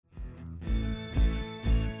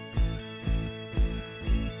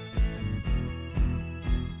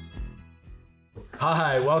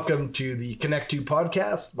Hi, welcome to the Connect 2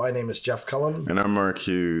 podcast. My name is Jeff Cullen. And I'm Mark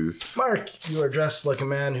Hughes. Mark, you are dressed like a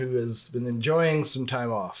man who has been enjoying some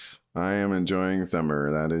time off. I am enjoying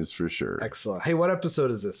summer, that is for sure. Excellent. Hey, what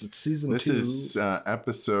episode is this? It's season 2. This is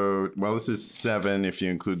episode, well, this is 7 if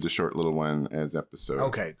you include the short little one as episode.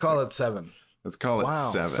 Okay, call it 7. Let's call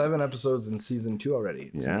it 7. 7 episodes in season 2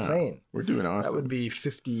 already. It's insane. We're doing awesome. That would be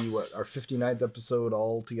our 59th episode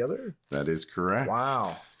altogether? That is correct.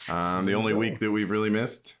 Wow. The only week that we've really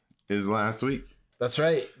missed is last week. That's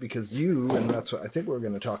right, because and that's what I think we're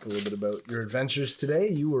going to talk a little bit about your adventures today.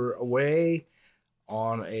 You were away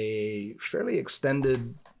on a fairly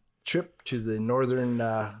extended trip to the northern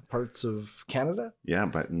parts of Canada. Yeah,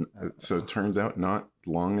 but so it turns out not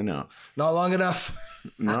long enough. Not long enough.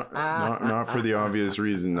 not for the obvious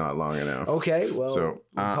reason, not long enough. Okay, well, so,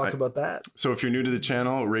 we'll talk about that. So if you're new to the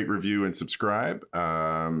channel, rate, review, and subscribe.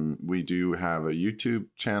 We do have a YouTube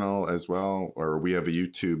channel as well, or we have a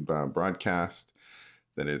YouTube broadcast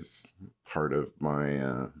that is part of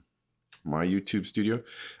my my YouTube studio.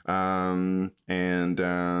 And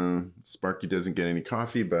Sparky doesn't get any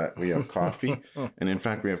coffee, but we have coffee. And in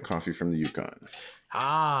fact, we have coffee from the Yukon.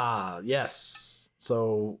 Ah, yes.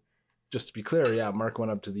 So just to be clear, yeah, Mark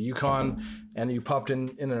went up to the Yukon and you popped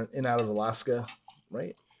in out of Alaska,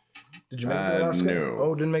 right? Did you make it to Alaska? No.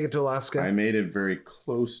 Oh, didn't make it to Alaska? I made it very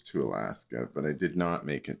close to Alaska, but I did not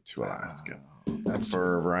make it to Alaska. That's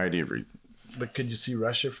for a variety of reasons. But could you see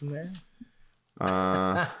Russia from there?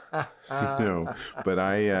 No, but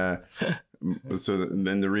so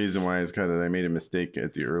then the reason why is because I made a mistake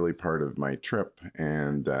at the early part of my trip,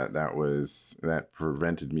 and that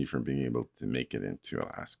prevented me from being able to make it into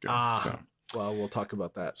Alaska. Well, we'll talk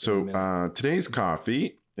about that. So today's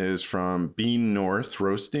coffee is from Bean North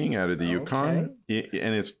Roasting out of the Yukon.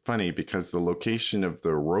 And it's funny because the location of the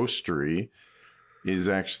roastery is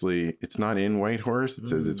actually, it's not in Whitehorse. It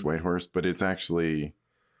says it's Whitehorse, but it's actually,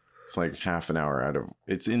 it's like half an hour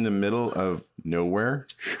it's in the middle of nowhere.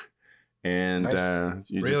 And nice.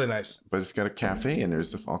 Really nice. But it's got a cafe and there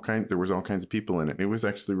was all kinds of people in it. It was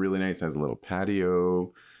actually really nice. It has a little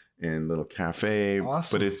patio and little cafe.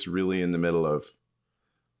 Awesome. But it's really in the middle of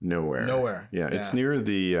nowhere. Yeah. It's near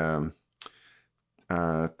the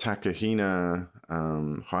Takahina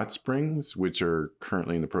hot springs, which are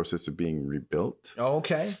currently in the process of being rebuilt. Oh,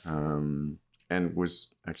 okay. And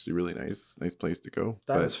was actually really nice place to go.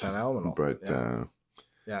 That is phenomenal. But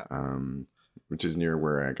which is near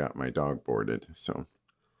where I got my dog boarded. So,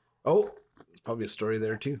 there's probably a story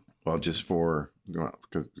there too. Well, just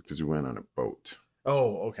because we went on a boat.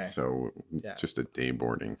 Oh, okay. So just a day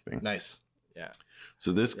boarding thing. Nice. Yeah.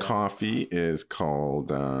 So this coffee is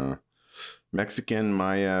called Mexican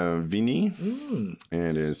Maya Vini,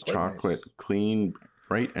 and it's chocolate, nice, clean,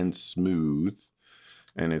 bright, and smooth,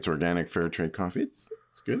 and it's organic fair trade coffee. It's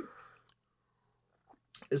good.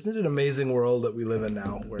 Isn't it an amazing world that we live in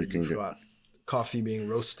now, where you've got coffee being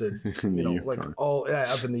roasted, like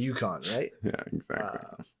up in the Yukon, right? Yeah,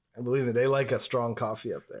 exactly. And believe me, they like a strong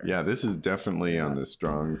coffee up there. Yeah, this is definitely on the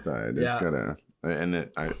strong side. It's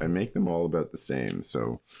I make them all about the same.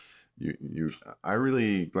 So I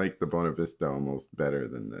really like the Bona Vista almost better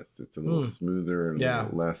than this. It's a little smoother and a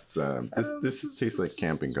little less. This tastes like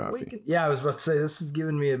camping coffee. I was about to say, this has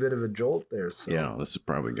given me a bit of a jolt there. So. Yeah, this has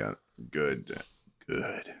probably got good,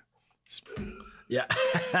 smooth. Yeah,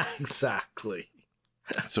 exactly.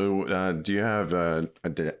 So do you have a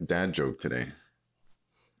dad joke today?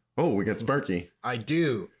 Oh, we got Sparky. I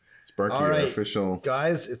do. Sparky, all right, official.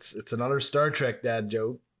 Guys, it's another Star Trek dad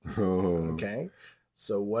joke. Oh. Okay.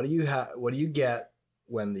 So what do you get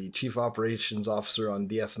when the chief operations officer on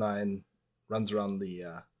DS9 runs around the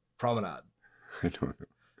promenade? I don't know.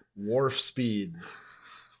 Warp speed.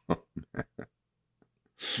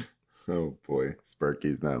 Oh boy,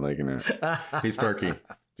 Sparky's not liking that. Hey Sparky, do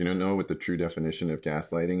you not know what the true definition of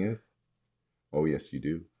gaslighting is? Oh yes, you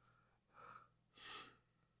do.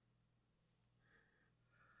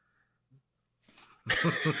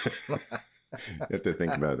 You have to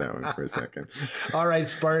think about that one for a second. All right,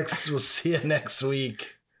 Sparks, we'll see you next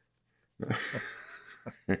week.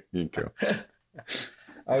 There you go.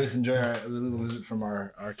 I always enjoy a little visit from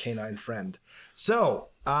our canine friend. So,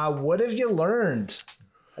 what have you learned?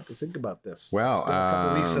 I have to think about this. Well, it's been a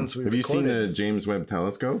couple weeks since we have recorded. You seen the James Webb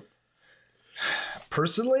Telescope?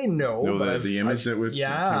 Personally, no. No, the image that was.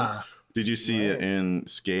 Yeah. Did you see it in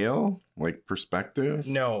scale, like perspective?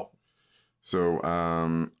 No. So,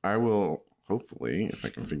 I will hopefully, if I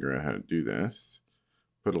can figure out how to do this,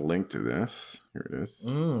 put a link to this. Here it is.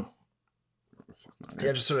 This is not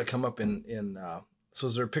just sort of come up in. So,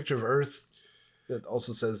 is there a picture of Earth that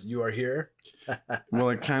also says "You are here"? Well,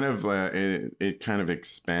 it kind of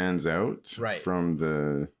expands out Right. from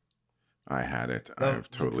the. I had it. Now,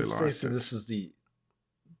 I've totally lost it. This is the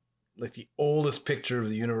oldest picture of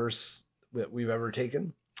the universe that we've ever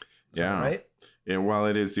taken. Is that right? Yeah. Well,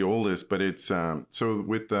 it is the oldest, but it's so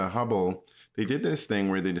with the Hubble, they did this thing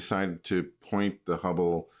where they decided to point the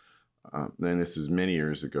Hubble. And this is many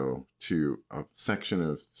years ago, to a section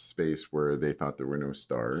of space where they thought there were no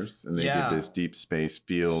stars, and they did this deep space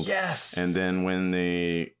field. Yes. And then when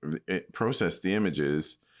they processed the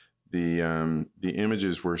images, the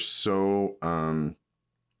images were so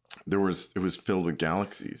it was filled with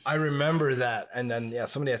galaxies. I remember that, and then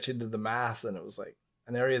somebody actually did the math, and it was like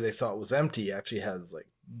an area they thought was empty actually has like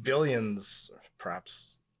billions,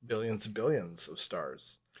 perhaps billions and billions of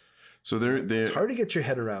stars. So it's hard to get your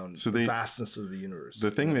head around the vastness of the universe. The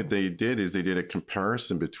thing that they did is they did a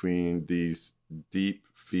comparison between these deep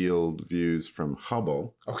field views from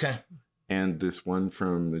Hubble, and this one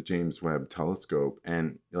from the James Webb Telescope.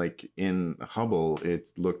 And like in Hubble, it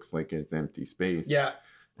looks like it's empty space. Yeah.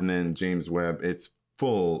 And then James Webb, it's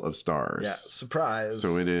full of stars. Yeah. Surprise.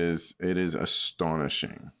 So it is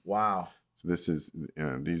astonishing. Wow. So this is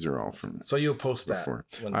these are all from. So you'll post before.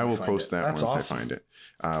 that. I will post that once I find it.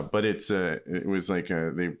 But it was like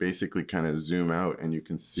they basically kind of zoom out and you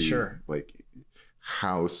can see like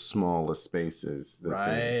how small a space is,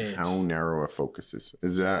 how narrow a focus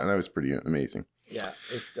is. That was pretty amazing. Yeah,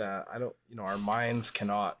 I don't. Our minds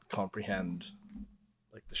cannot comprehend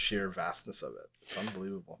like the sheer vastness of it. It's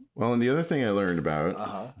unbelievable. Well, and the other thing I learned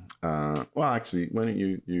about, well, actually, why don't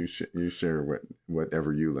you share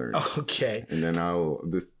whatever you learned? Okay. And then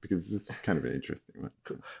because this is kind of an interesting one.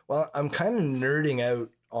 Cool. Well, I'm kind of nerding out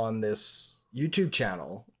on this YouTube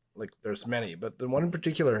channel. Like, there's many, but the one in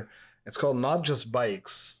particular, it's called Not Just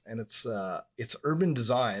Bikes, and it's urban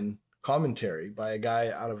design commentary by a guy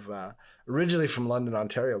out of originally from London,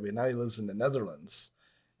 Ontario, but now he lives in the Netherlands.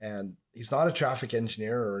 And he's not a traffic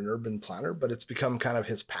engineer or an urban planner, but it's become kind of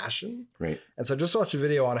his passion. Right. And so I just watched a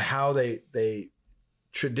video on how they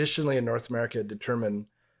traditionally in North America determine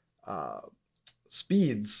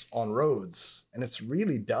speeds on roads, and it's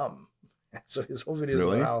really dumb. And so his whole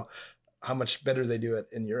video is about how much better they do it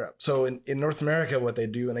in Europe. So in North America, what they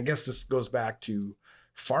do, and I guess this goes back to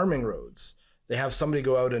farming roads, they have somebody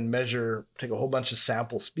go out and measure, take a whole bunch of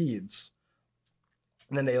sample speeds,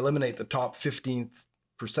 and then they eliminate the top 15th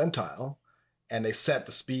percentile, and they set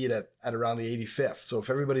the speed at around the 85th. So if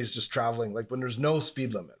everybody's just traveling, like when there's no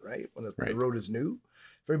speed limit, right? When the road is new,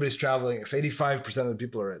 if everybody's traveling, if 85% of the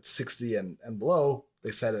people are at 60 and below,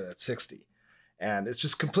 they set it at 60. And it's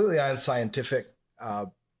just completely unscientific.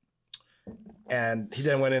 And he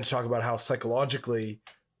then went in to talk about how psychologically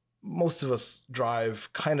most of us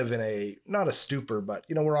drive kind of in not a stupor, but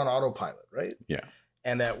we're on autopilot, right? Yeah.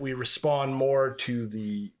 And that we respond more to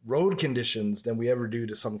the road conditions than we ever do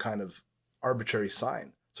to some kind of arbitrary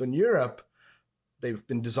sign. So in Europe, they've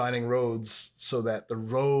been designing roads so that the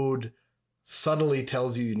road subtly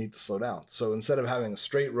tells you need to slow down. So instead of having a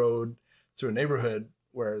straight road through a neighborhood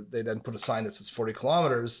where they then put a sign that says 40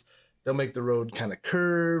 kilometers, they'll make the road kind of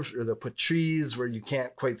curved, or they'll put trees where you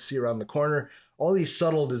can't quite see around the corner. All these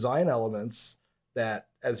subtle design elements that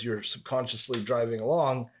as you're subconsciously driving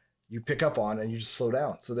along, you pick up on and you just slow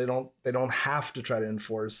down. So they don't have to try to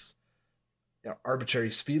enforce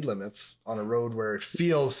arbitrary speed limits on a road where it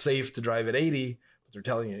feels safe to drive at 80, but they're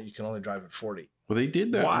telling you can only drive at 40. Well, they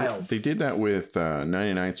did that. Wild. They did that with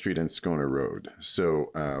 99th Street and Scona Road. So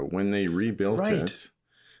when they rebuilt it,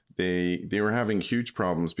 they were having huge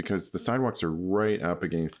problems because the sidewalks are right up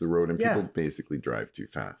against the road and people basically drive too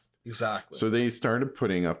fast. Exactly. So they started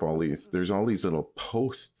putting up there's all these little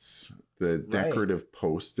posts, the decorative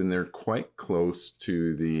posts, and they're quite close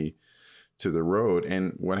to the road.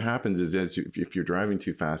 And what happens is if you're driving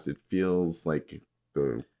too fast, it feels like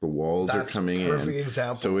the walls are coming in. Perfect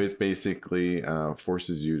example. So it basically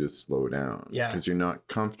forces you to slow down. Yeah. Because you're not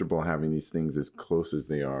comfortable having these things as close as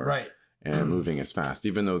they are. Right. And moving as fast,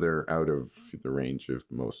 even though they're out of the range of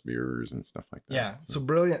most mirrors and stuff like that. Yeah. So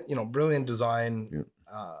brilliant design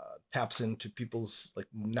taps into people's like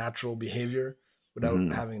natural behavior without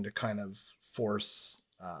having to kind of force.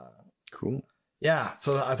 Cool. Yeah.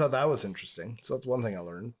 So I thought that was interesting. So that's one thing I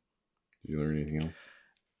learned. Did you learn anything else?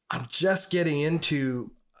 I'm just getting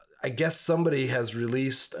into, I guess somebody has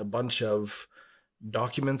released a bunch of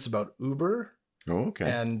documents about Uber. Oh, okay.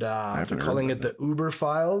 And they're calling it the Uber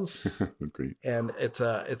files. Great. And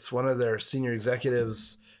it's one of their senior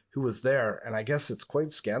executives who was there. And I guess it's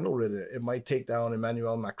quite scandal ridden. It might take down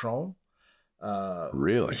Emmanuel Macron.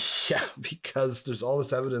 Really? Yeah, because there's all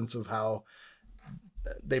this evidence of how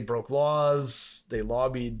they broke laws. They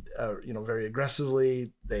lobbied, very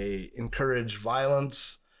aggressively. They encouraged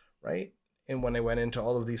violence, right? And when they went into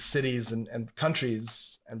all of these cities and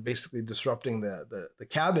countries and basically disrupting the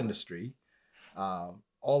cab industry,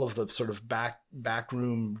 all of the sort of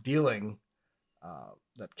backroom dealing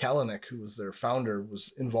that Kalanick, who was their founder,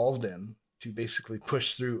 was involved in to basically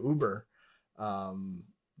push through Uber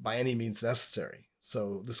by any means necessary.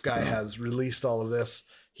 So this guy has released all of this.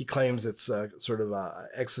 He claims it's a sort of a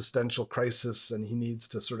existential crisis and he needs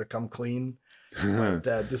to sort of come clean.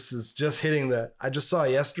 But this is just hitting I just saw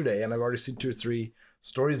it yesterday and I've already seen 2 or 3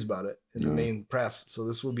 stories about it in the main press. So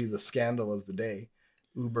this will be the scandal of the day.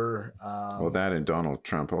 Uber. Well, that and Donald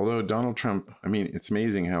Trump. Although Donald Trump, I mean, it's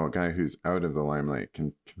amazing how a guy who's out of the limelight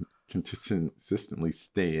can consistently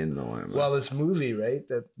stay in the limelight. Well, this movie, right?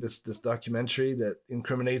 That this documentary that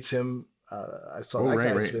incriminates him. I saw that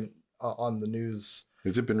guy's been on the news.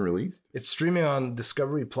 Has it been released? It's streaming on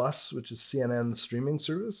Discovery Plus, which is CNN's streaming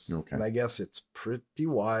service. Okay. And I guess it's pretty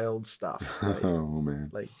wild stuff. Right? Oh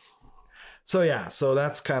man. So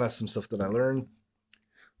that's kind of some stuff that I learned.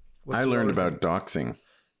 I learned about doxing.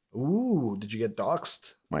 Ooh, did you get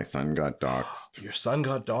doxed? My son got doxed. Your son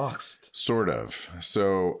got doxed. Sort of.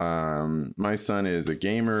 So my son is a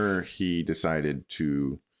gamer. He decided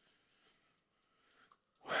to,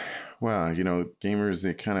 gamers,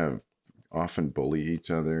 they kind of often bully each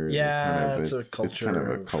other. Yeah, it's a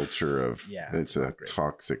culture of it's a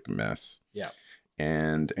toxic mess. Yeah.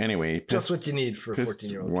 And anyway, just what you need for a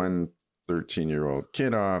 14-year-old. One 13-year-old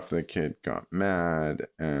kid off. The kid got mad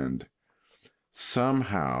and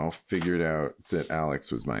somehow figured out that Alex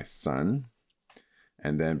was my son.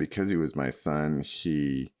 And then because he was my son,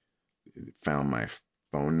 he found my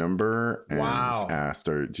phone number and asked,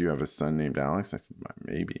 do you have a son named Alex? I said,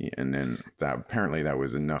 maybe. And then that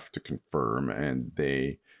was enough to confirm. And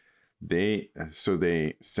they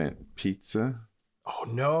sent pizza. Oh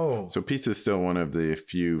no. So pizza is still one of the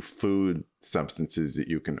few food substances that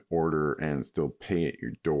you can order and still pay at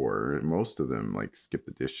your door. Most of them, like Skip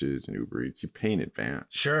the Dishes and Uber Eats, you pay in advance.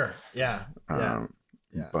 Sure. Yeah.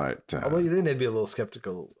 But although you think they'd be a little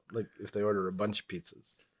skeptical, like if they order a bunch of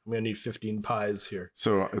pizzas. I'm gonna need 15 pies here.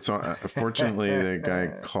 So fortunately, the guy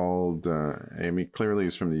called. Clearly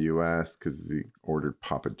he's from the U.S. because he ordered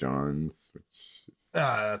Papa John's, which is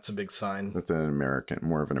that's a big sign. That's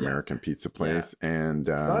more of an American pizza place, and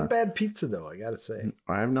it's not bad pizza though. I gotta say,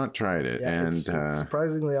 I have not tried it, and it's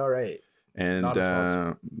surprisingly all right. And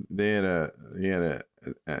the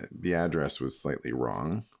address was slightly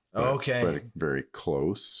wrong. But very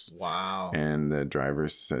close. Wow. And the driver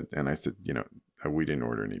said, and I said, we didn't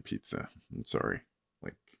order any pizza. I'm sorry.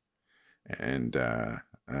 And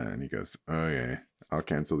he goes, okay, I'll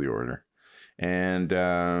cancel the order. And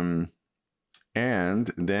then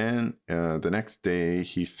the next day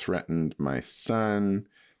he threatened my son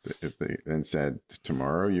and said,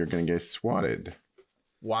 tomorrow you're going to get swatted.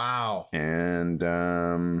 Wow. And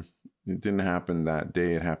it didn't happen that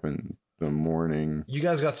day. It happened the morning. You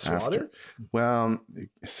guys got swatted? Well,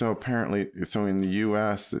 so apparently, in the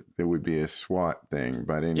U.S. it would be a SWAT thing,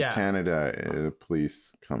 but in Canada, the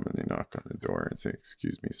police come and they knock on the door and say,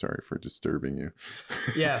 "Excuse me, sorry for disturbing you."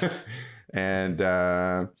 Yes. And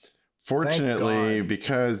fortunately,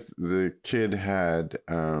 because the kid had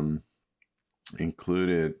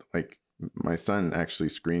included, my son actually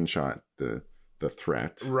screenshot the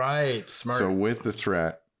threat. Right. Smart. So with the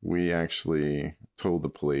threat, we actually told the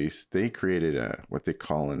police. They created what they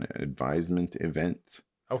call an advisement event.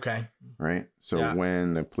 Okay. Right. So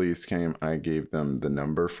when the police came, I gave them the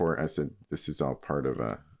number for it. I said, this is all part of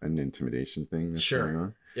an intimidation thing that's going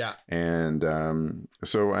on. Yeah. And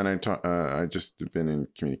I just been in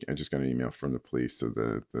communication. I just got an email from the police. So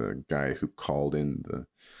the guy who called in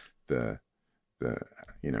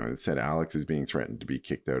it said Alex is being threatened to be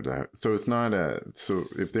kicked out of the house. So it's not so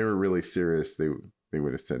if they were really serious, they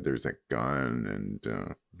would have said there's a gun and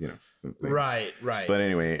something. Right. But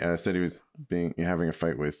anyway, said he was having a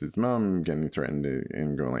fight with his mom, getting threatened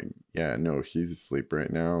and going no, he's asleep right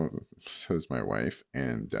now. So's my wife,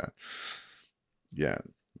 and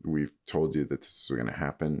we've told you that this was going to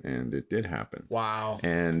happen, and it did happen. Wow.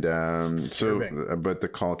 And but the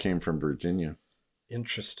call came from Virginia.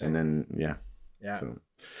 Interesting. And then Yeah.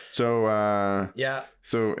 So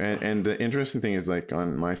and the interesting thing is,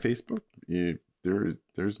 on my Facebook,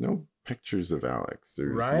 there's no pictures of Alex.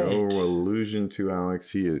 There's no allusion to Alex.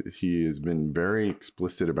 He has been very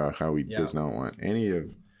explicit about how he does not want any of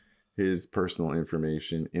his personal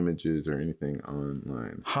information, images, or anything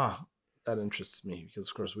online. That interests me because,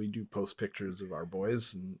 of course, we do post pictures of our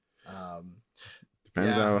boys, and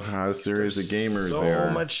Depends how serious the gamers so are.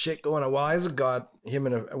 So much shit going on. Well, Isaac got him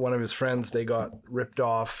and one of his friends, they got ripped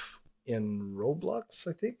off in Roblox,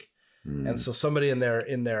 I think. And so somebody in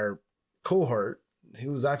their cohort,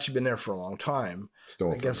 who's actually been there for a long time,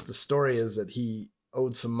 I guess the story is that he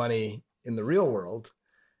owed some money in the real world.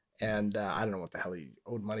 And I don't know what the hell he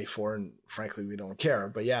owed money for. And frankly, we don't care.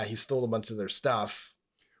 But yeah, he stole a bunch of their stuff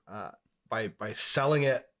by selling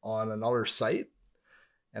it on another site.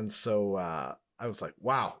 And so I was like,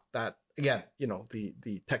 wow, that again, you know, the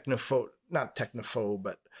not technophobe,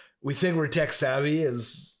 but we think we're tech savvy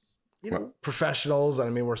as, you know, professionals. And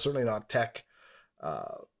I mean, we're certainly not tech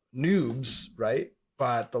noobs, right?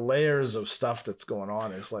 But the layers of stuff that's going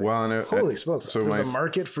on is like, holy smokes. So there's a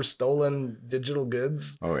market for stolen digital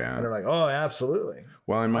goods. Oh, yeah. And they're like, oh, absolutely.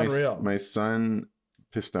 Well, and my son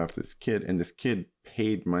pissed off this kid, and this kid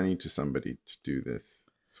paid money to somebody to do this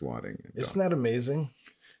swatting. Isn't that amazing?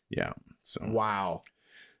 Yeah. So wow.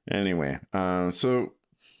 Anyway, so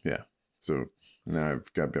now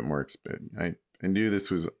I've got a bit more experience. I knew this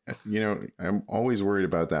was, you know, I'm always worried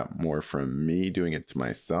about that more from me doing it to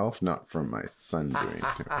myself, not from my son doing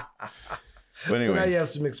it to me. But anyway. So now you have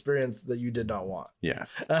some experience that you did not want.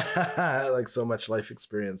 Yes. Like so much life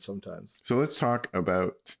experience sometimes. So let's talk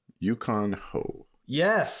about Yukon HO.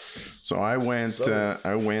 Yes. So I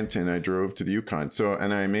went and I drove to the Yukon. So,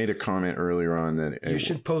 and I made a comment earlier on that you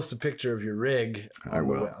should post a picture of your rig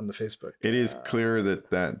on the Facebook. It is clear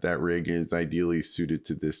that rig is ideally suited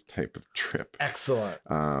to this type of trip. Excellent.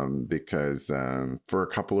 Because for a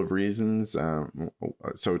couple of reasons.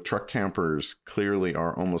 So truck campers clearly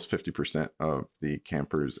are almost 50% of the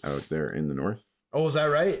campers out there in the north. Oh, is that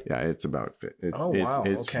right? Yeah, it's about fit. Wow.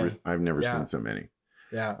 Okay. I've never seen so many.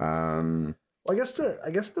 Yeah. Well,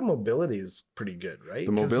 I guess the mobility is pretty good, right?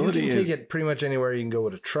 The mobility you can take it pretty much anywhere you can go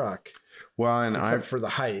with a truck. Well, and except for the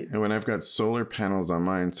height. And when I've got solar panels on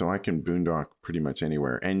mine, so I can boondock pretty much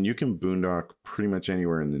anywhere. And you can boondock pretty much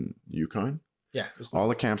anywhere in the Yukon. Yeah. All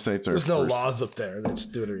the campsites are. There's no laws up there. They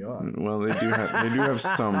just do whatever you want. Well, they do have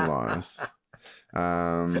some laws.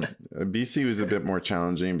 BC was a bit more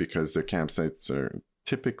challenging because their campsites are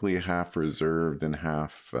typically half reserved and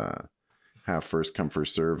half first come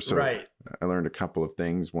first serve. So right. I learned a couple of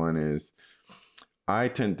things. One is I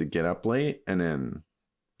tend to get up late and then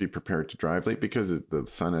be prepared to drive late because the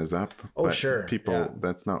sun is up. Oh, but sure.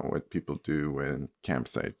 That's not what people do in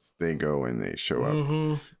campsites. They go and they show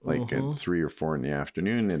up at 3 or 4 in the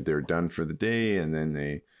afternoon and they're done for the day and then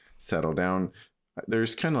they settle down.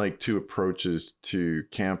 There's kind of like two approaches to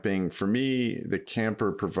camping. For me, the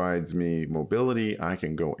camper provides me mobility. I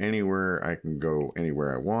can go anywhere. I can go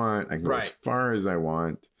anywhere I want. I can go as far as I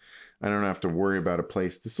want. I don't have to worry about a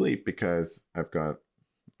place to sleep because I've got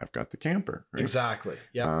the camper. Right? Exactly.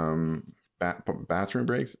 Yeah. Bathroom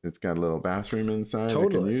breaks. It's got a little bathroom inside.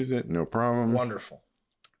 Totally. I can use it. No problem. Wonderful.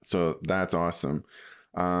 So that's awesome.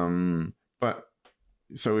 But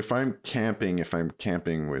so if I'm camping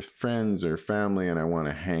with friends or family and I want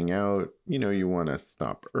to hang out, you know, you want to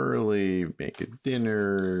stop early, make a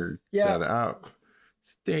dinner, set up,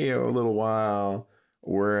 stay a little while.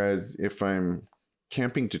 Whereas if I'm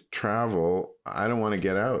camping to travel, I don't want to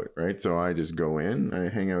get out, right? So I just go in, I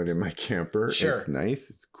hang out in my camper. Sure. It's nice.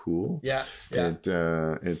 It's cool. Yeah.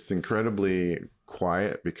 It's incredibly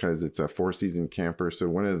quiet because it's a 4-season camper. So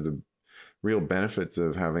one of the real benefits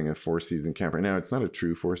of having a 4-season camper. Now, it's not a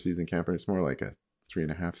true 4-season camper. It's more like a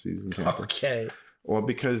 3.5-season camper. Okay. Well,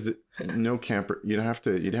 because no camper, you'd have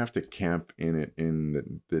to camp in it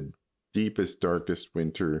in the deepest, darkest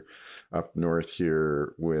winter up north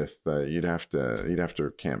here with you'd have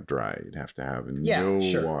to camp dry. You'd have to have no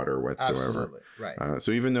water whatsoever. Absolutely. Right.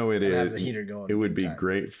 So even though it have the heater going, it would be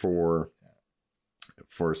great for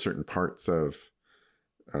certain parts of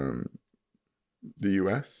the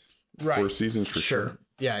US. Right. 4 seasons for sure.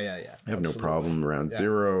 Yeah. I have no problem around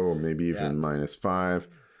 0, maybe even -5,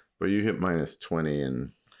 but you hit -20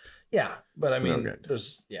 and but I mean, good.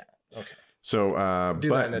 There's okay. So,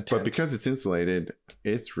 but because it's insulated,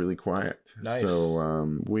 it's really quiet. Nice.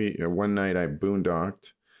 So, one night I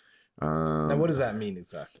boondocked. Now, what does that mean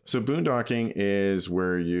exactly? So, boondocking is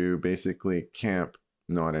where you basically camp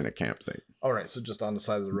not in a campsite. All right. So, just on the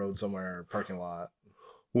side of the road somewhere, parking lot.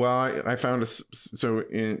 Well, I found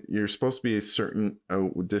you're supposed to be a certain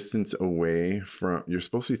distance away from. You're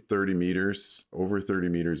supposed to be over 30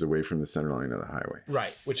 meters away from the center line of the highway.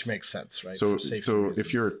 Right, which makes sense, right? So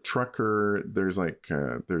if you're a trucker, there's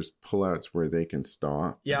there's pullouts where they can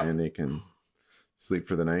stop and they can sleep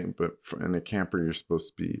for the night. But in a camper, you're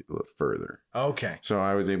supposed to be a little further. Okay. So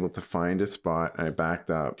I was able to find a spot. I backed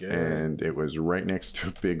up, and it was right next to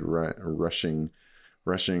a big rushing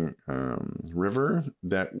rushing river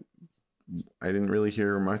that I didn't really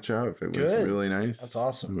hear much of. It was really nice. That's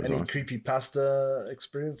awesome. Any creepypasta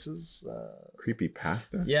experiences?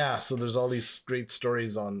 Creepypasta? Yeah. So there's all these great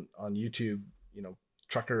stories on YouTube, you know,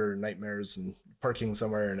 trucker nightmares and parking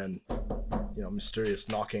somewhere and then, you know, mysterious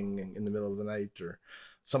knocking in the middle of the night, or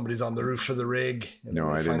somebody's on the roof of the rig and no,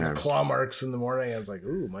 I find the claw marks in the morning. I was like,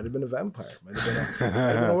 ooh, might have been a vampire. Might have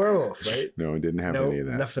been a werewolf, right? No, it didn't have any of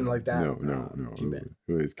that. Nothing like that. No. Too bad.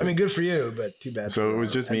 It was good. I mean, good for you, but too bad. So it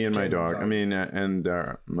was just me and my dog. I mean, and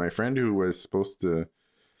my friend who was supposed to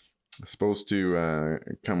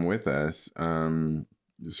come with us.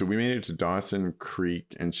 So we made it to Dawson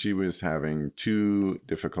Creek, and she was having 2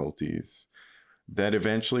 difficulties that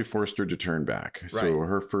eventually forced her to turn back. Right. So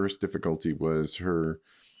her first difficulty was her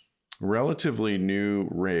relatively new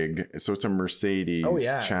rig. So it's a Mercedes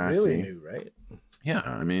chassis. Really new, right? Yeah,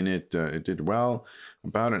 I mean, it did well.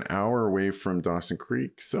 About an hour away from Dawson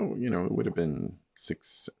Creek. So, you know, it would have been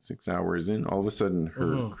six hours in. All of a sudden,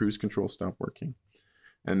 her cruise control stopped working.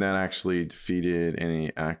 And that actually defeated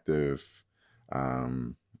any active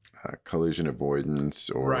collision avoidance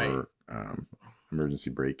or emergency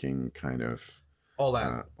braking kind of. All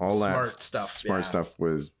that smart stuff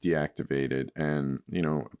was deactivated, and you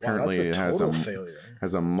know, apparently it has a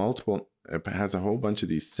whole bunch of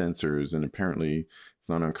these sensors, and apparently it's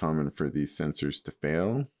not uncommon for these sensors to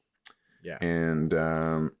fail. Yeah, and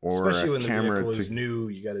or especially when the vehicle is new,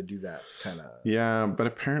 you got to do that kind of. Yeah, but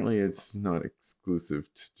apparently it's not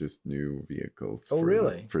exclusive to just new vehicles.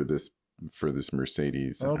 Really? For this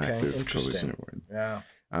Mercedes active collision avoidance. Yeah.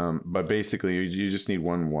 But basically, you just need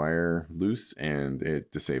one wire loose, and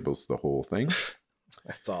it disables the whole thing.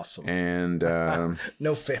 That's awesome. And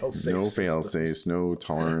no fail-safes, no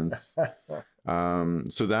tolerance.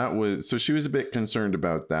 So she was a bit concerned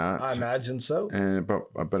about that. I imagine so.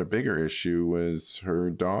 But a bigger issue was her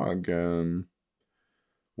dog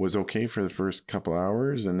was okay for the first couple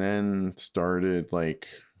hours, and then started like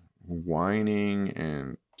whining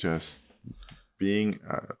and just being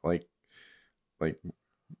like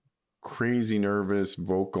crazy nervous,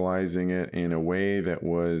 vocalizing it in a way that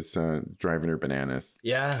was driving her bananas.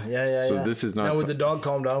 Yeah. So this is not. Now, would the dog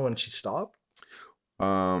calm down when she stopped?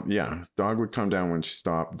 Yeah, dog would calm down when she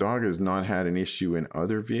stopped. Dog has not had an issue in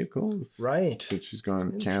other vehicles. Right. That she's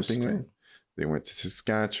gone camping with. They went to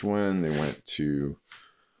Saskatchewan. They went to.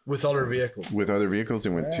 With other vehicles. They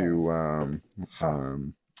went to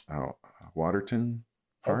Waterton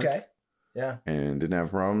Park. Okay. Yeah. And didn't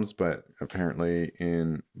have problems, but apparently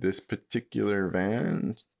in this particular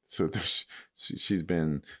van, so she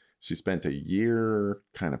spent a year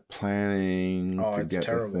kind of planning to get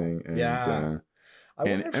this thing. And, I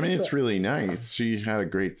mean, it's really nice. She had a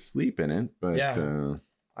great sleep in it, but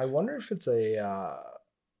I wonder if it's a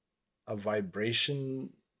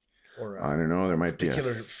vibration or I don't know. There might be a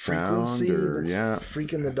sound or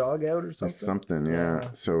freaking the dog out or something.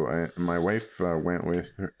 Yeah. So my wife went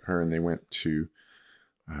with her, and they went to.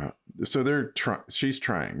 So she's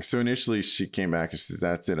trying. So initially she came back and she says,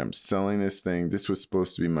 "That's it. I'm selling this thing. This was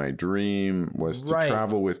supposed to be my dream, was to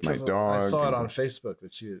travel with my dog." I saw it on Facebook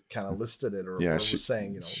that she kind of listed it or was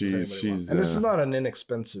saying, you know, and this is not an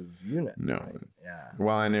inexpensive unit. No. Right? Yeah.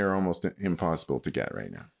 Well, and they're almost impossible to get right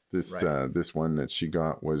now. This one that she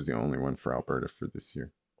got was the only one for Alberta for this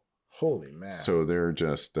year. Holy man! So they're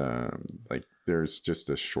just there's just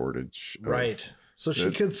a shortage. Right. So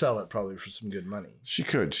she could sell it probably for some good money. She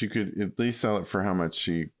could at least sell it for how much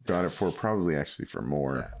she got it for. Probably actually for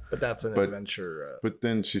more. Yeah, but that's an adventure. But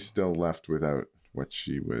then she's still left without what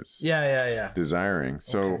she was. Desiring.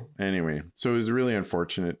 So anyway, so it was really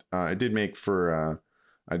unfortunate. It did make for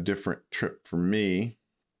a different trip for me.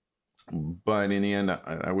 But in the end,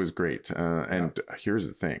 I was great. And here's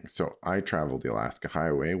the thing. So I traveled the Alaska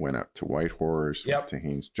Highway, went up to Whitehorse, went to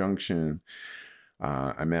Haines Junction.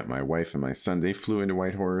 I met my wife and my son. They flew into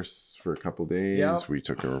Whitehorse for a couple days. Yep. We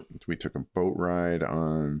took a boat ride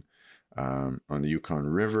on the Yukon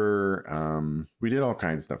River. We did all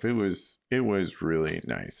kinds of stuff. It was really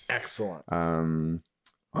nice. Excellent. On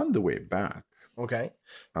the way back. Okay.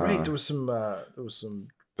 Right. There was some.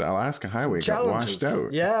 The Alaska Highway got washed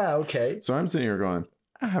out. Yeah, okay. So I'm sitting here going,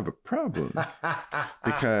 I have a problem.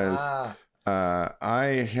 Because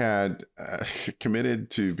I had committed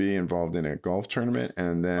to be involved in a golf tournament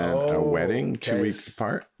and then a wedding 2 weeks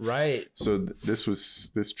apart. Right. So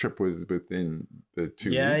this trip was within the 2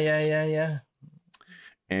 weeks. Yeah.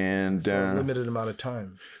 And so a limited amount of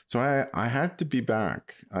time. So I had to be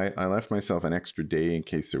back. I left myself an extra day in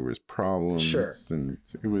case there was problems. Sure. And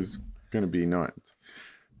it was going to be not.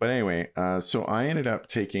 But anyway, so I ended up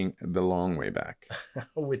taking the long way back.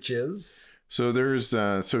 Which is? So there's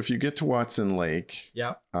so if you get to Watson Lake,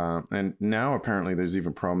 Yeah. and now apparently there's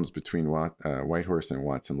even problems between Whitehorse and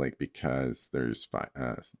Watson Lake because there's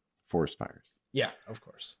forest fires. Yeah, of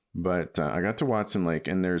course. But I got to Watson Lake,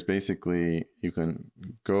 and there's basically, you can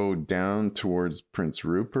go down towards Prince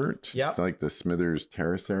Rupert, Yeah, to like the Smithers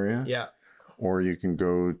Terrace area. Yeah. Or you can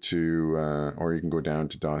go down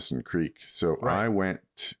to Dawson Creek. So Right. I went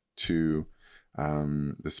to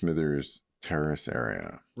the Smithers Terrace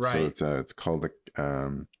area. Right. So it's called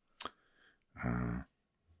the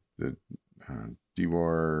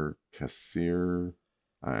Dewar Cassier.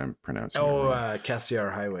 I'm pronouncing it wrong.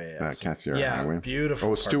 Cassiar Highway. Cassiar yeah, Highway.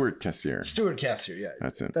 Beautiful. Oh, Stuart Cassier. Stuart Cassier, yeah.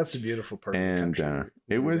 That's it. That's a beautiful part of the country.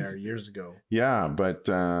 It was there years ago. Yeah, but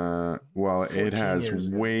it has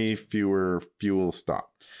way fewer fuel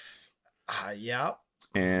stops. Yeah.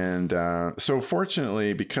 And so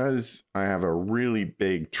fortunately, because I have a really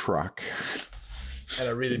big truck and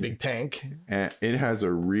a really big tank, and it has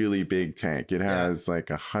a really big tank. It has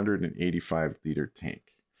like 185 liter tank.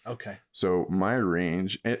 Okay. So my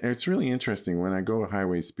range, it's really interesting. When I go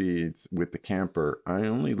highway speeds with the camper, I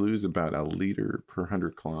only lose about a liter per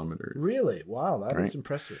 100 kilometers. Really? Wow, that is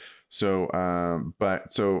impressive. So,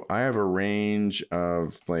 so I have a range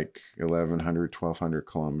of like 1,100, 1,200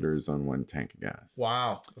 kilometers on one tank of gas.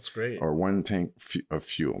 Wow, that's great. Or one tank of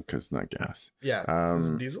fuel, because it's not gas. Yeah. Is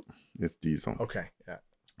it diesel? It's diesel. Okay. Yeah.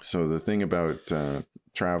 So the thing about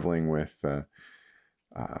traveling with,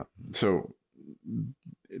 so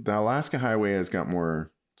the Alaska Highway has got more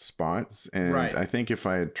spots, and I think if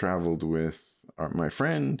I had traveled with my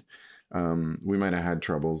friend, we might have had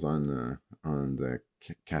troubles on the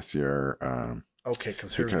Cassier. Okay,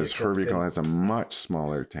 because her vehicle has a much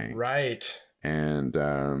smaller tank, right? And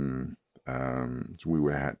she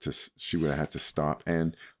would have had to stop.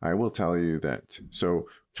 And I will tell you that. So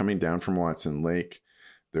coming down from Watson Lake,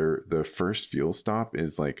 the first fuel stop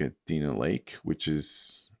is like at Dina Lake, which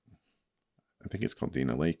is, I think it's called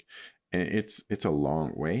Dina Lake, and it's a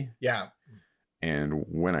long way. Yeah. And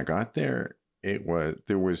when I got there,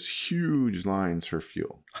 there was huge lines for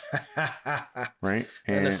fuel. Right.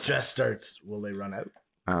 And the stress starts. Will they run out?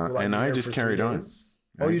 And I just carried on.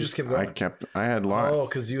 Oh, you just kept going. I had lots. Oh,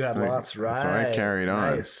 because you had lots, right? So I carried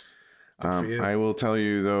on. Nice. I will tell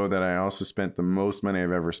you though that I also spent the most money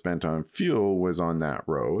I've ever spent on fuel was on that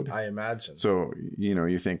road. I imagine. So,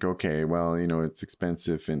 you think, okay, well, it's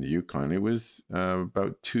expensive in the Yukon. It was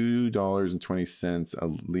about $2.20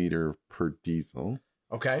 a liter per diesel.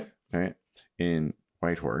 Okay. Okay. In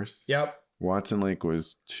Whitehorse. Yep. Watson Lake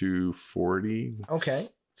was $2.40. Okay.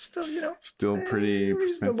 Still pretty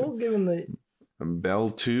reasonable given the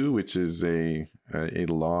Bell 2, which is a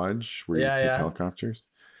lodge where you keep helicopters,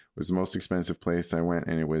 was the most expensive place I went,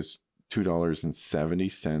 and it was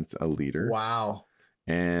 $2.70 a liter. Wow.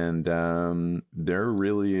 And there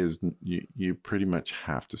really is, you pretty much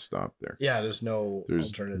have to stop there. Yeah, there's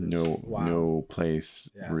alternatives. No place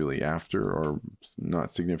really after, or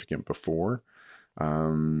not significant before.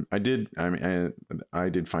 I did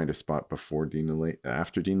find a spot before Dina Lake,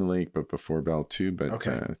 after Dina Lake, but before Bell 2. But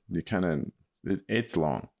you kind of, it's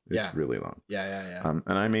long. It's really long. Yeah.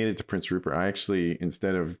 And I made it to Prince Rupert. I actually,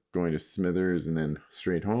 instead of going to Smithers and then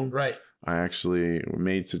straight home, right, I actually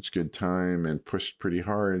made such good time and pushed pretty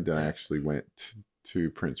hard that I actually went to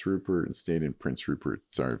Prince Rupert and stayed in Prince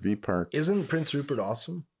Rupert's RV park. Isn't Prince Rupert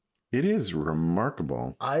awesome? It is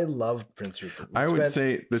remarkable. I loved Prince Rupert. I would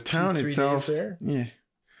say the town itself,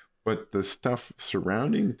 but the stuff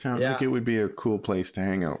surrounding the town, I think it would be a cool place to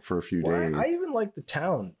hang out for a few days. I even like the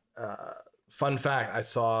town. Fun fact, I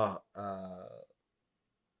saw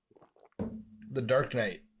The Dark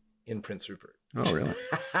Knight in Prince Rupert. Oh, really?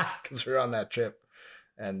 Because we were on that trip,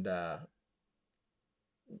 and our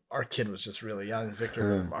kid was just really young.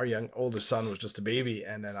 Victor, our older son, was just a baby,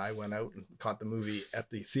 and then I went out and caught the movie at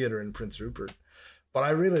the theater in Prince Rupert. But I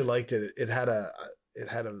really liked it. It had a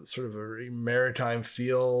sort of a maritime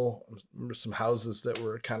feel. I remember some houses that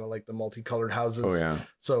were kind of like the multicolored houses. Oh yeah.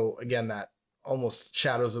 So again, that almost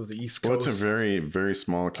shadows of the East Coast. Well, it's a very, very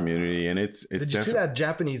small community, and it's. Did you see that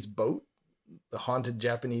Japanese boat? The haunted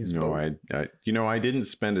Japanese boat? No, I didn't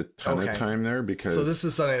spend a ton of time there because. So this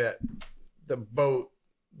is something that the boat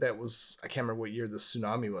that was, I can't remember what year the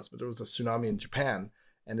tsunami was, but there was a tsunami in Japan,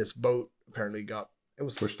 and this boat apparently it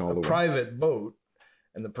was pushed all a private boat,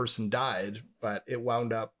 and the person died, but it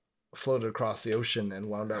wound up floated across the ocean and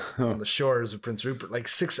wound up on the shores of Prince Rupert like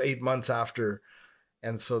 6-8 months after.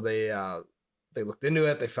 And so they looked into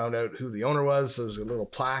it. They found out who the owner was. So there's a little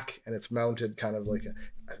plaque, and it's mounted kind of like,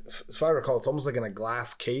 as I recall, it's almost like in a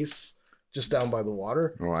glass case just down by the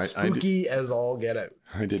water. Oh, spooky as all get out.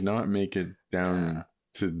 I did not make it down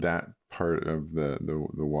to that part of the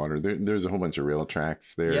water. There's a whole bunch of rail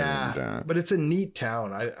tracks there. Yeah, and, but it's a neat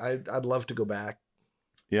town. I'd love to go back.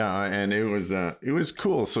 Yeah, and it was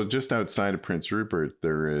cool. So just outside of Prince Rupert,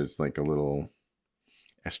 there is like a little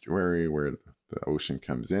estuary where the ocean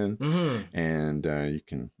comes in, and you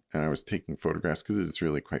can. And I was taking photographs because it's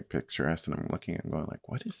really quite picturesque. And I'm looking and going like,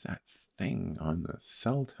 what is that thing on the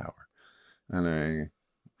cell tower? And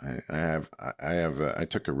I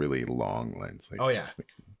took a really long lens. Like, like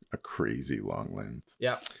a crazy long lens.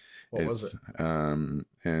 Yeah. What was it? And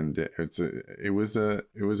it was a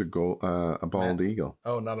bald eagle.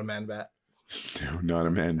 Oh, not a man bat. No, not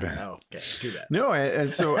a man bat. Oh, okay, too bad. No,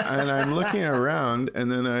 and I'm looking around,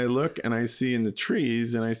 and then I look and I see in the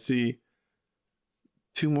trees, and I see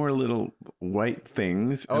two more little white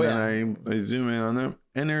things, and then I zoom in on them,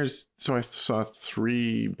 and I saw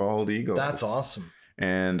 3 bald eagles. That's awesome.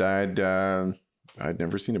 And I'd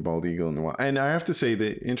never seen a bald eagle in the wild. And I have to say,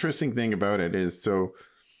 the interesting thing about it is, so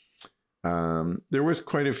there was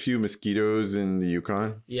quite a few mosquitoes in the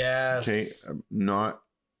Yukon. Yes. Okay, not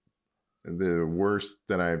the worst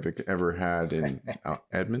that I've ever had in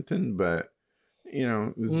Edmonton, but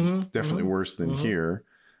it was definitely worse than here.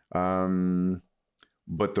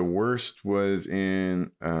 But the worst was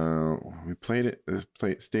in we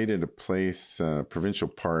stayed at a place, provincial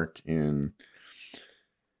park in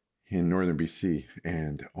northern BC,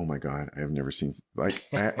 and oh my god, I have never seen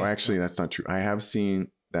actually that's not true. I have seen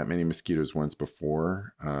that many mosquitoes once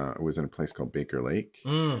before. It was in a place called Baker Lake.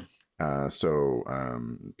 So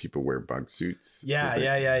people wear bug suits. Yeah.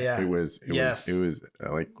 It was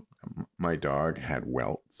like my dog had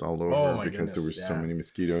welts all over because there were so many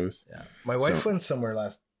mosquitoes. Yeah. My wife went somewhere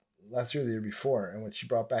last year or the year before, and when she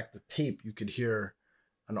brought back the tape, you could hear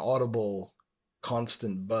an audible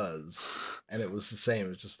constant buzz, and it was the same. It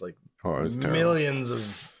was just like millions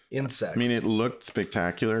of insects. I mean, it looked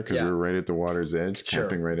spectacular because we were right at the water's edge,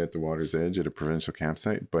 camping right at the water's edge at a provincial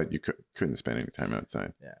campsite, but you couldn't spend any time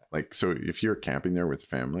outside. Yeah. Like, so if you're camping there with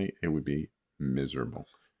family, it would be miserable.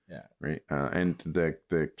 Yeah. Right. And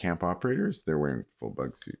the camp operators, they're wearing full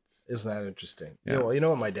bug suits. Isn't that interesting? Yeah. Well, you know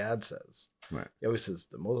what my dad says? What? He always says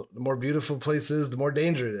the more beautiful place is, the more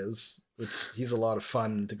danger it is. Which he's a lot of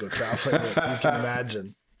fun to go traveling with. You can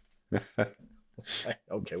imagine.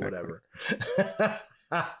 Okay, whatever.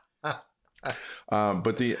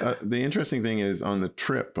 But the interesting thing is, on the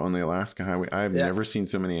trip on the Alaska Highway, I've never seen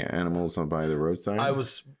so many animals by the roadside. I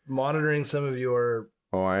was monitoring some of your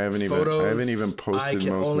I haven't even posted. I can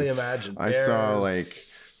only imagine. I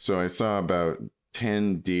saw about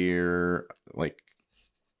 10 deer,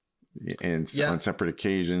 and on separate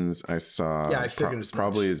occasions. I saw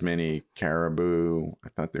probably as many caribou. I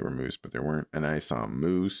thought they were moose, but they weren't. And I saw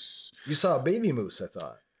moose. You saw a baby moose, I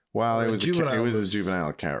thought. Well, it was a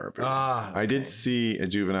juvenile caribou. I did see a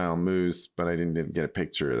juvenile moose, but I didn't get a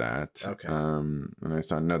picture of that. Okay. And I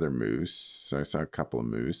saw another moose. So I saw a couple of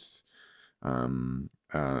moose.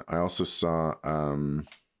 I also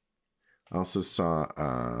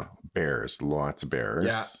saw bears, lots of bears.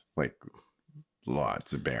 Yeah.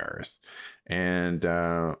 Lots of bears. And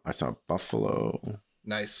I saw buffalo.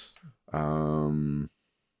 Nice. Lots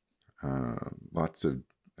of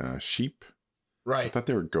sheep. Right. I thought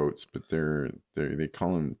they were goats, but they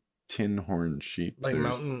call them tin horn sheep. Like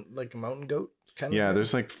a mountain goat kind of. Yeah,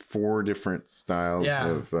 there's 4 different styles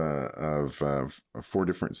of 4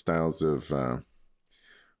 different styles of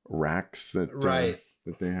racks that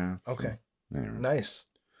they have. Okay. So, anyway. Nice.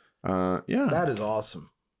 Yeah. That is awesome.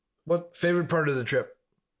 What favorite part of the trip?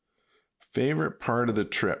 Favorite part of the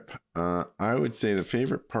trip. I would say my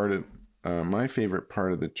favorite part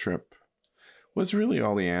of the trip was really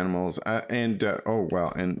all the animals. And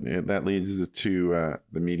that leads to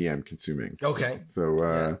the media I'm consuming. Okay.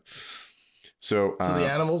 So the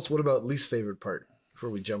animals. What about least favorite part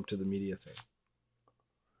before we jump to the media thing?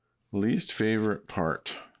 Least favorite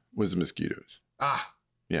part was the mosquitoes.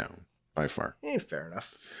 Yeah. By far. Fair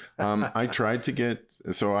enough. I tried to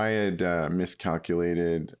I had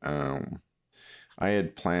miscalculated. I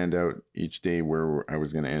had planned out each day where I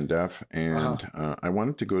was going to end up, and I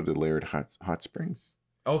wanted to go to Laird Hot Springs.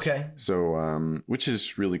 Okay. So, which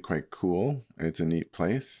is really quite cool. It's a neat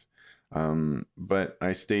place. But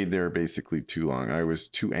I stayed there basically too long. I was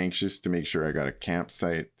too anxious to make sure I got a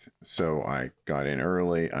campsite. So I got in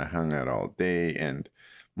early. I hung out all day, and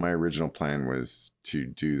my original plan was to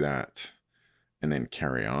do that and then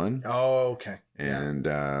carry on. Oh, okay.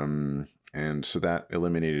 And so that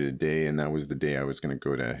eliminated a day, and that was the day I was going to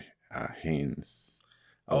go to Haines,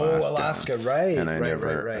 Alaska. Alaska, right? And I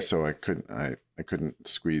right. So I couldn't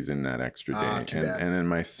squeeze in that extra day. And then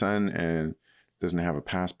my son and doesn't have a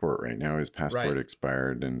passport right now. His passport Right.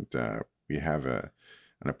 expired, and we have an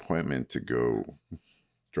appointment to go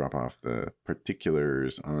drop off the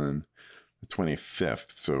particulars on the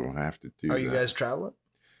 25th. So I have to do. Are you guys traveling?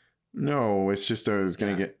 No, it's just I was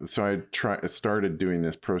gonna get. So I started doing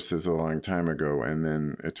this process a long time ago, and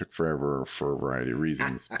then it took forever for a variety of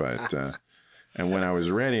reasons. But and when I was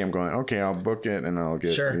ready, I'm going, okay, I'll book it, and I'll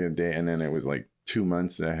get Sure. a day. And then it was like 2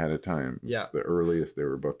 months ahead of time. Yeah. It's the earliest they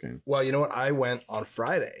were booking. Well, you know what? I went on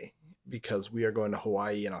Friday because we are going to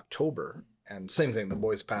Hawaii in October, and same thing. The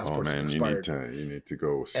boys' passports Oh man, expired. you need to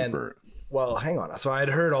go super. Well, hang on. So I had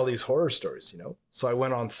heard all these horror stories, So I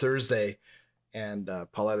went on Thursday, and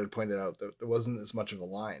Paulette had pointed out that there wasn't as much of a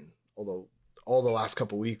line. Although all the last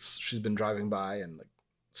couple of weeks she's been driving by, and like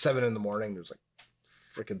 7 a.m, there's like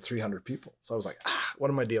freaking 300 people. So I was like,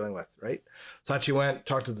 what am I dealing with, right? So I actually went,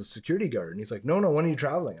 talked to the security guard, and he's like, no, when are you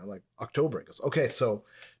traveling? I'm like, October. He goes, okay, so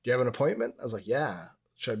do you have an appointment? I was like, yeah.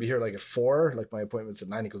 Should I be here like at 4? Like my appointment's at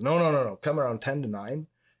 9. He goes, no. Come around 10 to 9,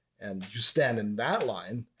 and you stand in that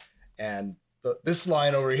line. And this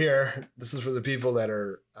line over here, this is for the people that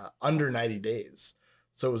are under 90 days.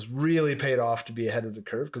 So it was really paid off to be ahead of the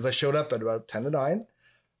curve because I showed up at about 10 to 9.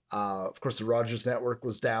 Of course, the Rogers network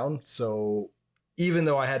was down. So even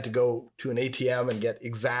though I had to go to an ATM and get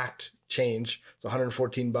exact change, it's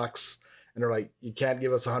 $114. And they're like, you can't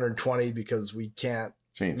give us 120 because we can't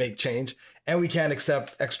make change. And we can't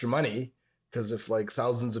accept extra money because if like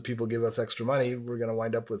thousands of people give us extra money, we're going to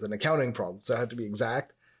wind up with an accounting problem. So I had to be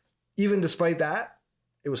exact. Even despite that,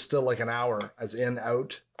 it was still like an hour as in,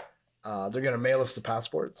 out. They're going to mail us the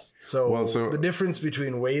passports. So the difference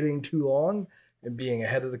between waiting too long and being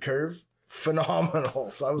ahead of the curve, phenomenal.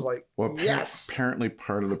 So I was like, yes. Apparently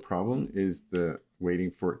part of the problem is the waiting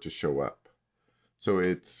for it to show up. So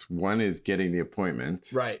it's one is getting the appointment.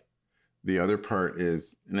 Right. The other part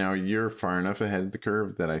is now you're far enough ahead of the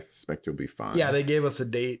curve that I suspect you'll be fine. Yeah, they gave us a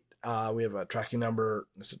date. We have a tracking number.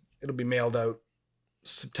 It'll be mailed out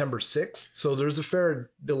September 6th. So there's a fair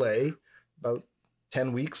delay, about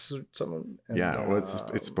 10 weeks or something. And, well, it's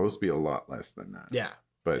supposed to be a lot less than that. Yeah.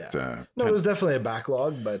 But no, it was definitely a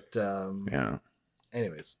backlog, but yeah.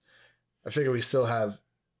 Anyways, I figure we still have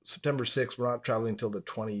September 6th. We're not traveling until the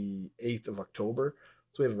 28th of October.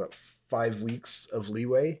 So we have about 5 weeks of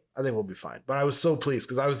leeway. I think we'll be fine. But I was so pleased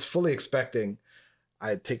because I was fully expecting. I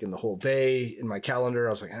had taken the whole day in my calendar.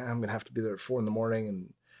 I was like, I'm going to have to be there at 4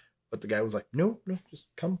 a.m. But the guy was like, no, just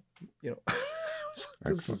come.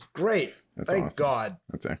 This is great. Thank awesome. God.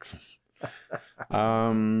 That's excellent.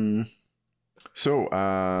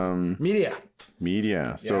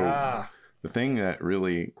 Media. So the thing that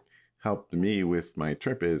really helped me with my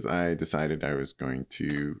trip is I decided I was going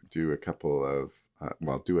to do a couple of,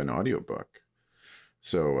 do an audiobook.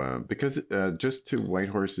 So because just to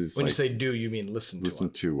Whitehorse is when you say do, you mean listen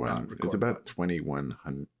to one. It's about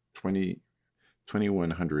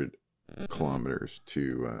 2,100 kilometers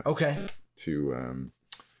to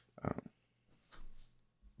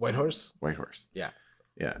Whitehorse. Yeah,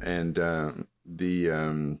 and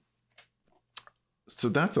so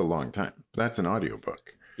that's a long time. That's an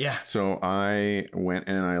audiobook. Yeah. So I went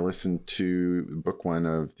and I listened to book 1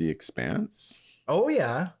 of The Expanse. Oh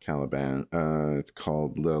yeah. Caliban. It's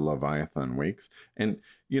called The Leviathan Wakes, and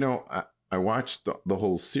I watched the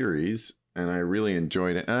whole series and I really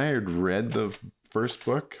enjoyed it. And I had read the first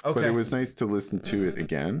book, but it was nice to listen to it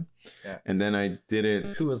again. Yeah. And then I did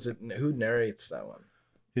it. Who was it? Who narrates that one?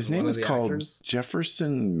 His name is called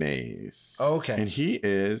Jefferson Mays. Oh, okay. And he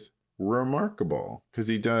is remarkable because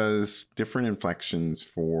he does different inflections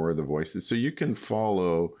for the voices. So you can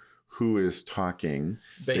follow who is talking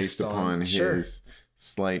based upon his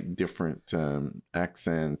slight different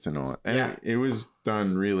accents and all. And it was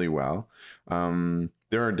done really well.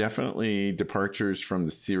 There are definitely departures from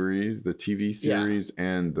the series, the TV series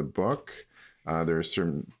and the book. There are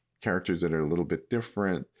certain characters that are a little bit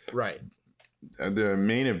different. Right. The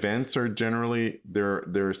main events are generally, there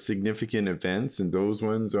are significant events, and those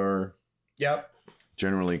ones are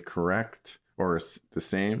generally correct or the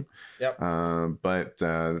same. Yep. But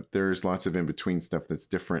there's lots of in-between stuff that's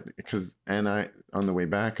different. On the way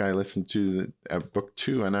back, I listened to book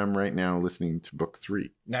 2, and I'm right now listening to book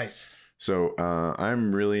 3. Nice. So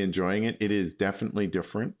I'm really enjoying it. It is definitely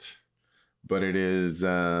different, but it is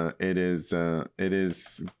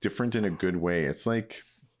different in a good way. It's like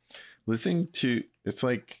listening to, it's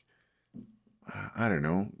like, I don't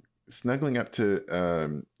know, snuggling up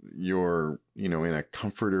to your, in a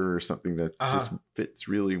comforter or something that just fits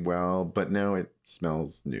really well, but now it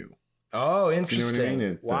smells new. Oh, interesting. You know what I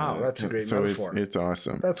mean? Wow, that's a great metaphor. It's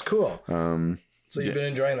awesome. That's cool. So you've been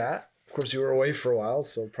enjoying that? Of course, you were away for a while,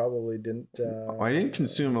 so probably didn't. I didn't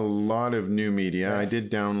consume a lot of new media. Yeah. I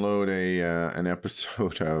did download an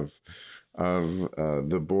episode of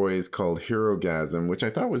The Boys called Herogasm, which I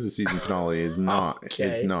thought was a season finale. Is not. Okay.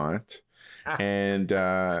 It's not. And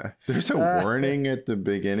there's a warning at the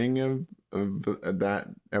beginning of that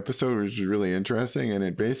episode, which is really interesting, and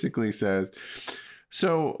it basically says,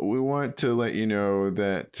 so we want to let you know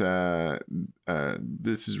that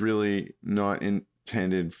this is really not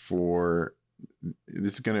intended for,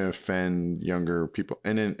 this is going to offend younger people,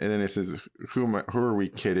 and then it says, who are we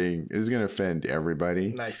kidding? This is going to offend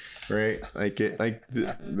everybody. Nice, right?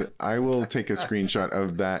 I will take a screenshot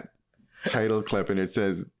of that title clip, and it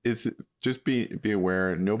says, it's just be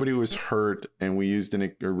aware, nobody was hurt, and we used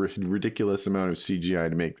a ridiculous amount of CGI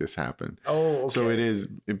to make this happen. Oh, okay. So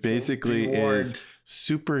it basically is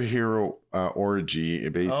superhero orgy.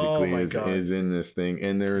 It basically is in this thing,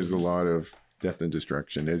 and there's a lot of death and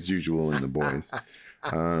destruction as usual in The Boys.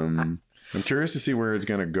 I'm curious to see where it's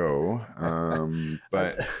gonna go,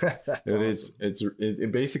 but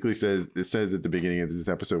it basically says at the beginning of this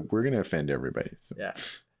episode, we're gonna offend everybody. So. Yeah.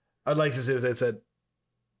 I'd like to see if they said,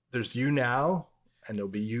 there's you now, and there'll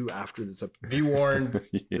be you after this. Be warned,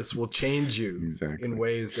 yeah. This will change you in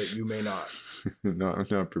ways that you may not.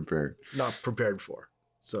 not prepared. Not prepared for.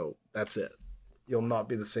 So that's it. You'll not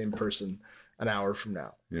be the same person an hour from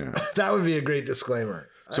now. Yeah. That would be a great disclaimer.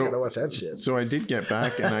 I gotta watch that shit. So I did get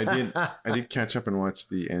back, and I did catch up and watch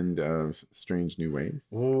the end of Strange New Ways.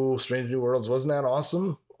 Oh, Strange New Worlds. Wasn't that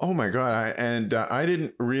awesome? Oh my god! I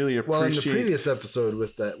didn't really appreciate. Well, in the previous episode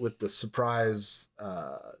with the surprise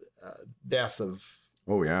death of.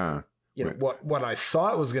 Oh yeah. You know what I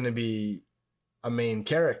thought was going to be a main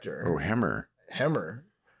character. Oh, Hemmer.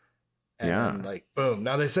 And yeah. Like boom.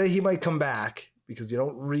 Now they say he might come back because you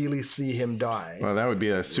don't really see him die. Well, that would be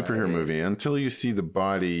a superhero movie until you see the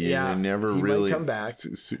body. Yeah. And they never he really might come back.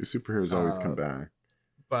 Superheroes always come back.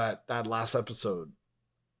 But that last episode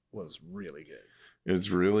was really good.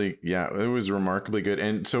 It's really, it was remarkably good.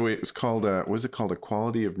 And so it was called, was it called A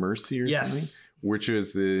Quality of Mercy or something? Which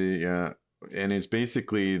is and it's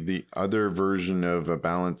basically the other version of A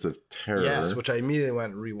Balance of Terror. Yes, which I immediately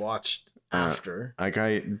went and rewatched after. I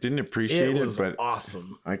didn't appreciate it, but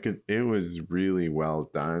awesome. It was really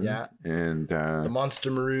well done. Yeah. And the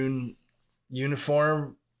Monster Maroon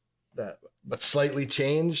uniform but slightly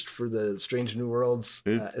changed for the Strange New Worlds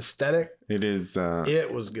aesthetic. It is.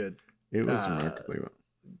 It was good. It was remarkably well.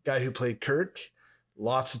 Guy who played Kirk,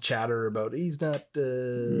 lots of chatter about he's not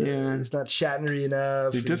Shatnery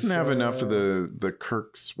enough. He doesn't have enough of the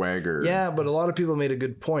Kirk swagger. Yeah, but a lot of people made a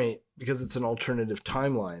good point because it's an alternative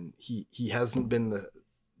timeline. He hasn't been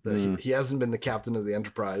he hasn't been the captain of the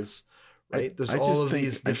Enterprise, right? There's all of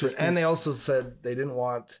these different, and they also said they didn't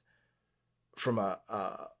want from an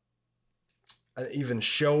even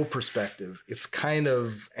show perspective. It's kind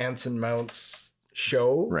of Anson Mount's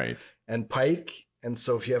show, right? And Pike. And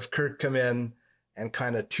so if you have Kirk come in and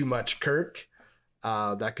kind of too much Kirk,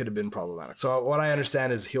 that could have been problematic. So what I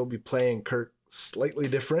understand is he'll be playing Kirk slightly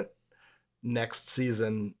different next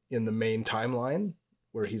season in the main timeline,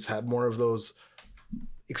 where he's had more of those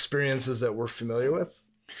experiences that we're familiar with.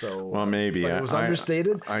 So, well, maybe it was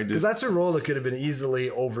understated because that's a role that could have been easily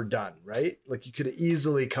overdone, right? Like you could have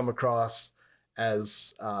easily come across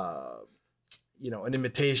as, an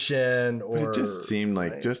imitation, or but it just seemed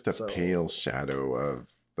like just a pale shadow of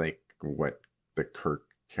like what the Kirk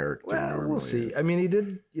character normally we'll see. is. I mean, he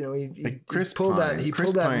did, he pulled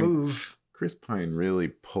that move. Chris Pine really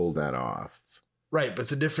pulled that off. Right, but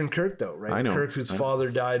it's a different Kirk though, right? I know. Kirk whose father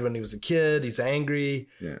died when he was a kid, he's angry,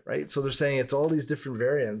 right? So they're saying it's all these different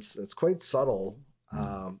variants. It's quite subtle.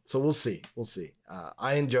 So we'll see.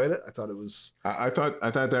 I enjoyed it. I thought it was. I thought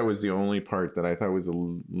that was the only part that I thought was a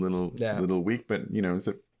little weak, but it's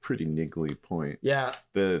a pretty niggly point. Yeah.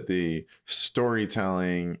 The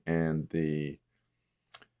storytelling and the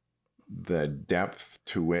depth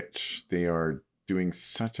to which they are doing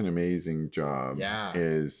such an amazing job.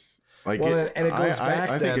 Is like and it goes back.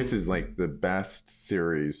 I think this is like the best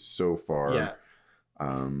series so far. Yeah.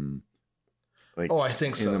 I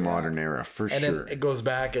think so. In the modern era, for sure. And then it goes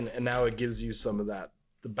back, and now it gives you some of the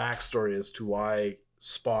backstory as to why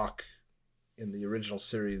Spock in the original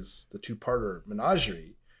series, the two-parter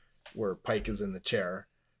Menagerie, where Pike is in the chair,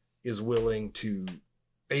 is willing to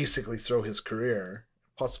basically throw his career,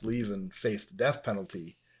 possibly even face the death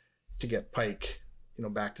penalty, to get Pike,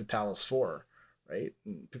 back to Talos 4, right?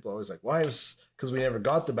 And people are always like, why? Because we never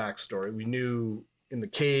got the backstory. We knew in the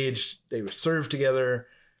cage they were served together,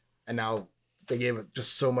 and now they gave it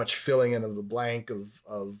just so much filling in of the blank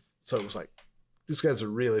of so it was like these guys are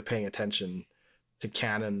really paying attention to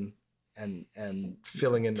canon and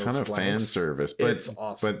filling in those ton of blanks. fan service, but it's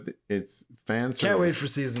awesome. But it's fan service. Can't wait for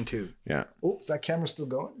season 2. Yeah. Oh, is that camera still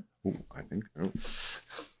going? Oh, I think. Oh,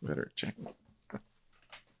 better check.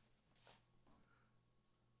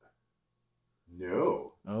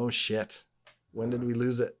 No. Oh shit! When did we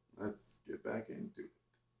lose it? Let's get back into it.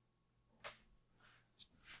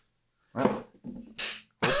 Well,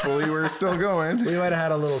 hopefully we're still going. We might have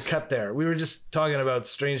had a little cut there. We were just talking about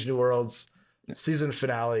Strange New Worlds season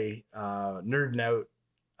finale, nerding out.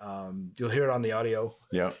 You'll hear it on the audio.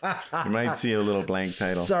 Yeah, you might see a little blank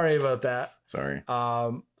title. Sorry about that. Sorry.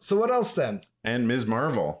 So what else then? And Ms.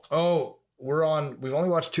 Marvel. Oh, we've only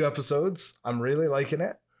watched 2 episodes. I'm really liking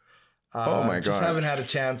it. Oh my god! Just haven't had a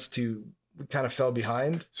chance to. We kind of fell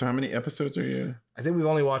behind. So how many episodes are you? I think we've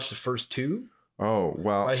only watched the first 2. Oh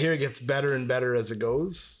well. I hear it gets better and better as it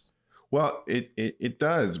goes. Well, it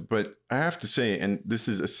does, but I have to say, and this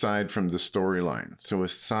is aside from the storyline. So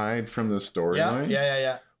aside from the storyline,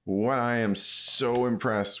 yeah. What I am so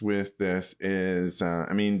impressed with this is,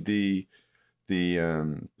 I mean, the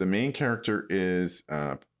main character is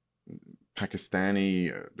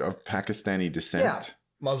Pakistani of Pakistani descent. Yeah.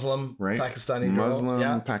 Muslim, right? Pakistani girl. Muslim,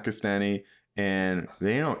 yeah. Pakistani, and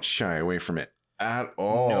they don't shy away from it at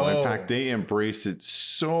all. No. In fact, they embrace it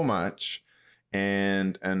so much.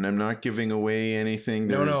 And I'm not giving away anything.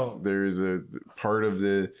 There's a part of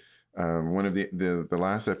the one of the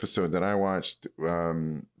last episode that I watched.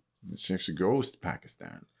 She actually goes to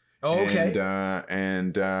Pakistan. Oh, okay.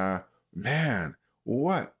 And man,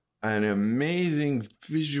 what an amazing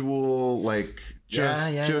visual! Like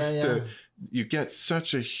you get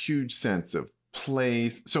such a huge sense of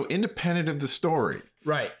place. So independent of the story,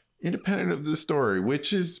 right? Independent of the story,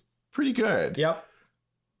 which is pretty good. Yep.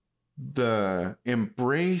 The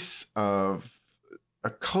embrace of a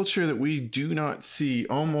culture that we do not see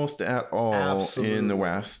almost at all Absolutely. In the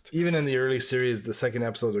West. Even in the early series, the second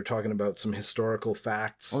episode, they're talking about some historical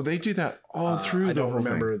facts. Oh, they do that all through. I don't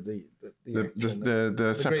remember the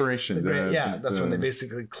separation. That's when they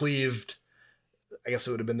basically cleaved. I guess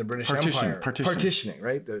it would have been the British Empire. Partitioning,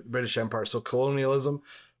 right? The British Empire. So colonialism.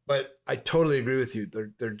 But I totally agree with you.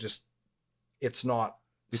 They're just. It's not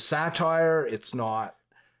satire. It's not.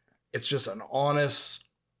 It's just an honest,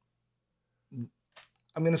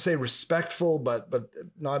 I'm going to say respectful, but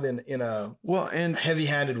not in a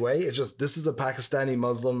heavy-handed way. It's just, this is a Pakistani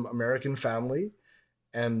Muslim American family,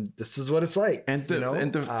 and this is what it's like. And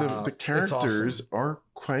the characters awesome. Are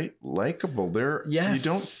quite likable. You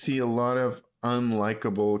don't see a lot of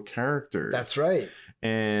unlikable characters. That's right.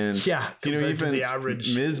 And even the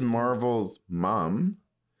average Ms. Marvel's mom.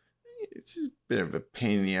 It's just a bit of a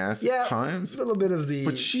pain in the ass at times. A little bit of the...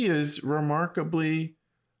 But she is remarkably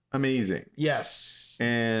amazing. Yes.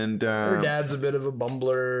 And... her dad's a bit of a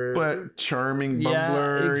bumbler. But charming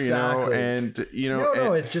bumbler, yeah, exactly.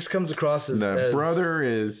 No, it just comes across as... The brother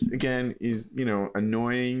is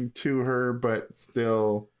annoying to her, but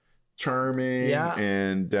still charming. Yeah.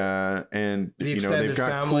 And they've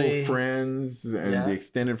got family. Cool friends and the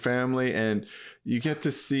extended family. And you get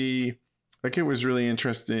to see... Like it was really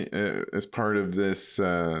interesting as part of this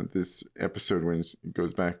this episode when she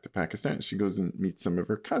goes back to Pakistan. She goes and meets some of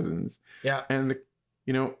her cousins. Yeah, and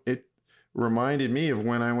it reminded me of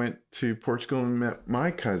when I went to Portugal and met my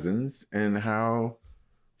cousins and how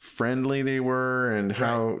friendly they were and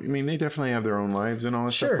how they definitely have their own lives and all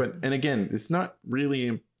that stuff. But and again, it's not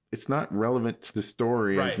relevant to the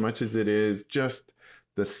story as much as it is just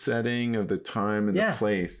the setting of the time and the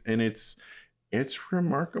place, and it's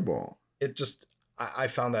remarkable. It just, I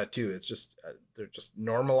found that too. It's just, they're just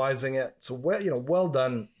normalizing it. So well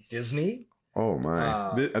done, Disney. Oh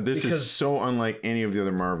my, this is so unlike any of the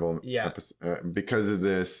other Marvel episodes because of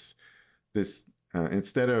this,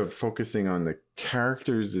 instead of focusing on the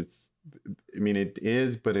characters, it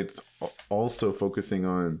is, but it's also focusing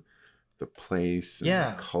on the place and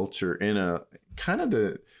the culture in a kind of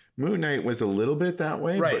the Moon Knight was a little bit that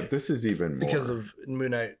way, but this is even more. Because of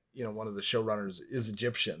Moon Knight. One of the showrunners is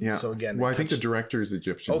Egyptian. Yeah. So again, I think the director is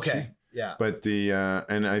Egyptian. Okay. Too. Yeah. But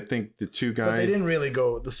and I think the two guys. But they didn't really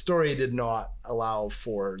go. The story did not allow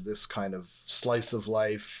for this kind of slice of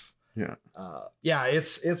life. Yeah.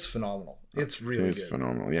 It's phenomenal. It's really good. It's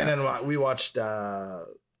phenomenal. Yeah. And then we watched. I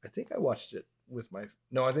think I watched it with my.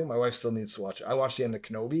 No, I think my wife still needs to watch it. I watched the end of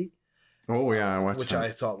Kenobi. Oh yeah, I watched which that.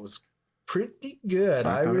 I thought was pretty good.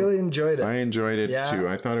 I really enjoyed it. I enjoyed it too.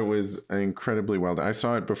 I thought it was incredibly well done. I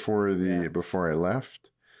saw it before I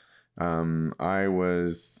left. I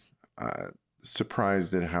was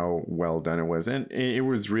surprised at how well done it was. And it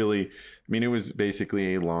was really, I mean, it was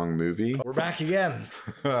basically a long movie. We're back again.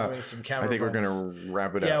 Having some camera I think bumps. we're going to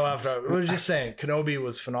wrap it Yeah, up. well, we were just saying, Kenobi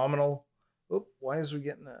was phenomenal. Oop, why is we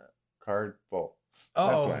getting a Card full.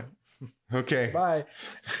 Oh, That's why. Okay. Bye.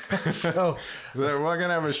 So we're going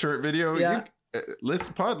to have a short video. Yeah.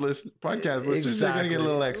 Podcast listeners, they're going to get a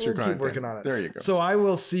little extra content. Keep working on it. There you go. So I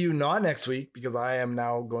will see you not next week because I am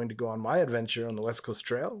now going to go on my adventure on the West Coast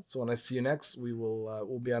Trail. So when I see you next, we will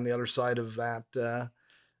we'll be on the other side of that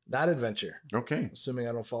that adventure. Okay. Assuming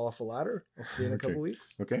I don't fall off a ladder. I'll see you in a couple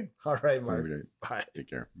weeks. Okay. All right, Mark. Bye. Bye. Take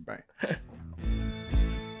care. Bye.